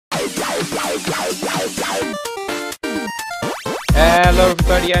Hello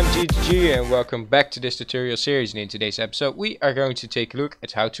everybody, I'm GGG and welcome back to this tutorial series, and in today's episode we are going to take a look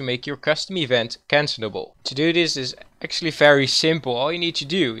at how to make your custom event cancelable. To do this is actually very simple. All you need to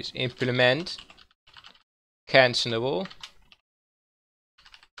do is implement cancelable,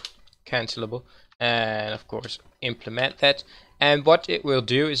 and of course implement that, and what it will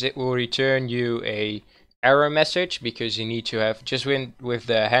do is it will return you a error message, because you need to have, just with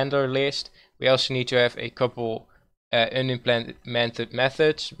the handler list, we also need to have a couple unimplemented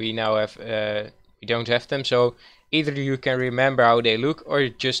methods. We now have we don't have them, so either you can remember how they look or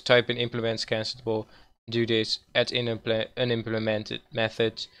just type in implements cancelable, do this at unimplemented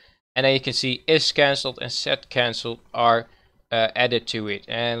methods, and then you can see is cancelled and set cancelled are added to it.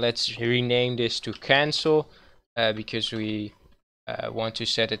 And let's rename this to cancel because we want to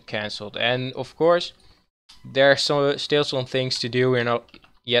set it cancelled. And of course there are still some things to do. We're not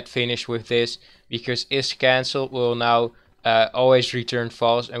yet finished with this, because is cancelled will now always return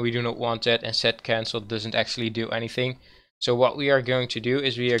false, and we do not want that, and set cancelled doesn't actually do anything. So what we are going to do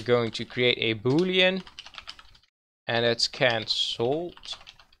is we are going to create a boolean, and it's cancelled,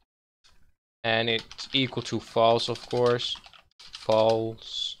 and it's equal to false, of course,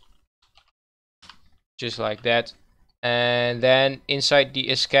 false, just like that. And then inside the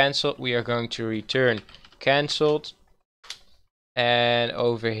is cancelled we are going to return cancelled, and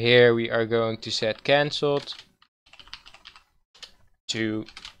over here we are going to set cancelled to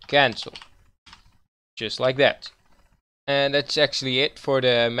cancel, just like that. And that's actually it for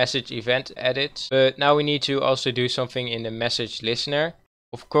the message event edit. But now we need to also do something in the message listener.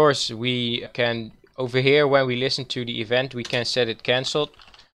 Of course we can, over here when we listen to the event, we can set it cancelled.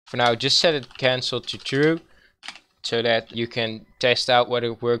 For now just set it cancelled to true, so that you can test out whether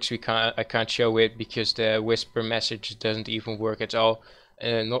it works. I can't show it because the whisper message doesn't even work at all.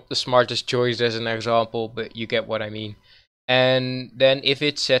 Not the smartest choice as an example, but you get what I mean. And then if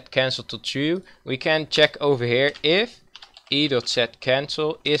it's set cancel to true, we can check over here if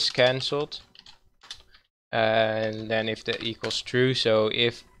e.setCancel is cancelled, and then if that equals true. So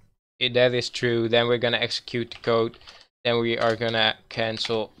if that is true, then we're gonna execute the code. Then we are gonna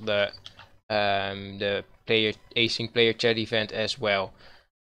cancel the async player chat event as well.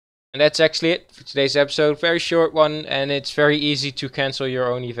 And that's actually it for today's episode. Very short one, and it's very easy to cancel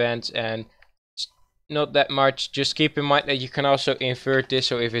your own event, and it's not that much. Just keep in mind that you can also invert this,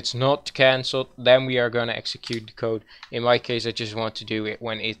 so if it's not cancelled, then we are going to execute the code. In my case I just want to do it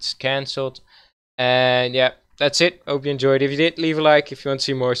when it's cancelled. And yeah, that's it. Hope you enjoyed. If you did, leave a like. If you want to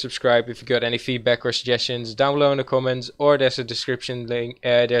see more, subscribe. If you got any feedback or suggestions, down below in the comments, or there's a description link.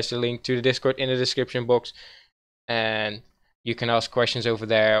 There's a link to the Discord in the description box, and you can ask questions over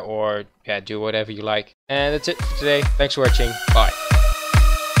there, or yeah, do whatever you like. And that's it for today. Thanks for watching. Bye.